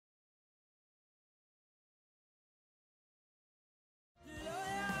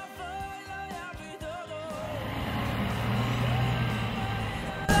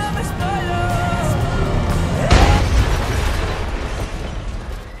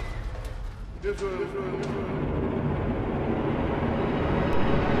It's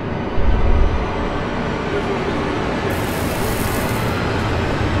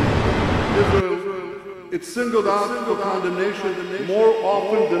singled out for condemnation more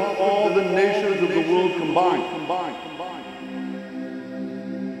often than all the nations of the world combined.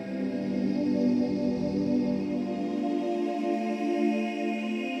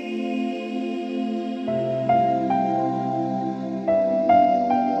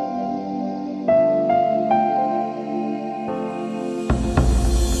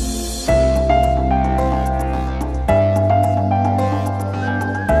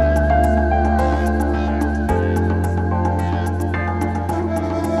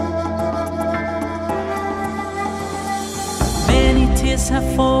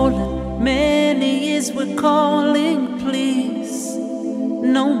 Have fallen, many years we're calling, please,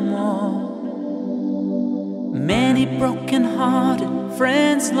 no more. Many broken-hearted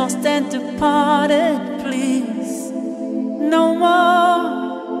friends lost and departed, please, no more.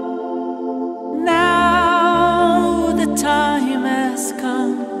 Now the time has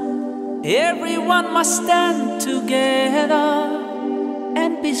come, everyone must stand together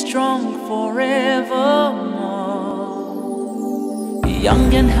and be strong forevermore.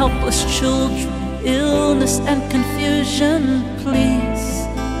 Young and helpless children, illness and confusion, please,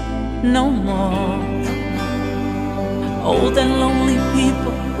 no more. Old and lonely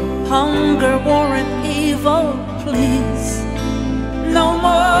people, hunger, war and evil, please, no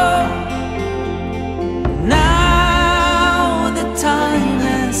more. Now the time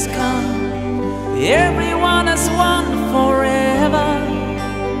has come, everyone has won forever.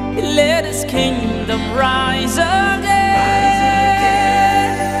 Let His kingdom rise again.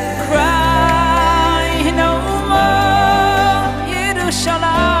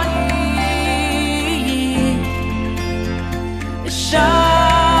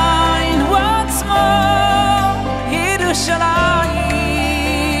 Shine once more, Yerushalayim.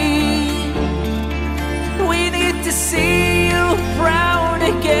 We need to see you proud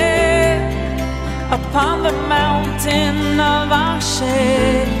again upon the mountain of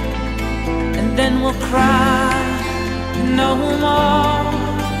Asher, and then we'll cry no more,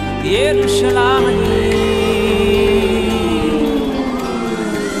 Yerushalayim.